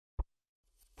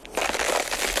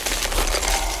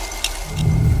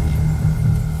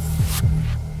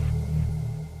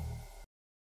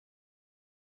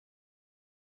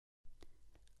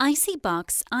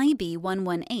ICBox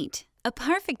IB-118, a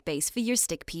perfect base for your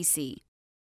stick PC.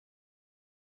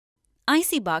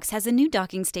 ICBox has a new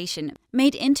docking station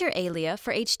made inter alia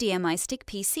for HDMI-Stick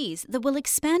PCs that will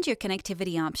expand your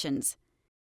connectivity options.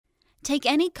 Take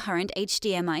any current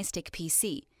HDMI-Stick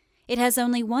PC. It has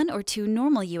only 1 or 2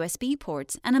 normal USB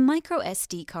ports and a micro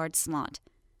SD card slot.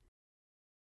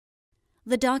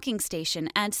 The docking station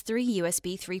adds 3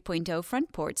 USB 3.0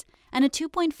 front ports and a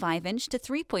 2.5-inch to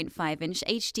 3.5-inch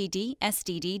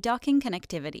HDD/SDD docking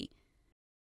connectivity.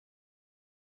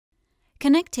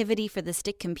 Connectivity for the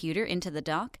stick computer into the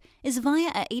dock is via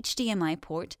a HDMI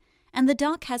port, and the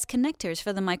dock has connectors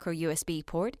for the micro USB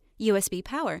port, USB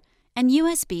power, and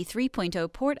USB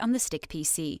 3.0 port on the stick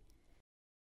PC.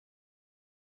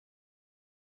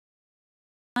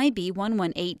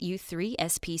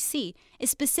 IB-118U3-SPC is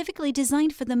specifically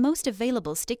designed for the most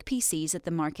available stick PCs at the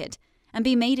market and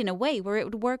be made in a way where it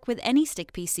would work with any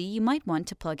stick PC you might want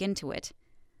to plug into it.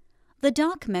 The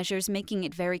dock measures making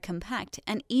it very compact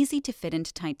and easy to fit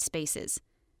into tight spaces.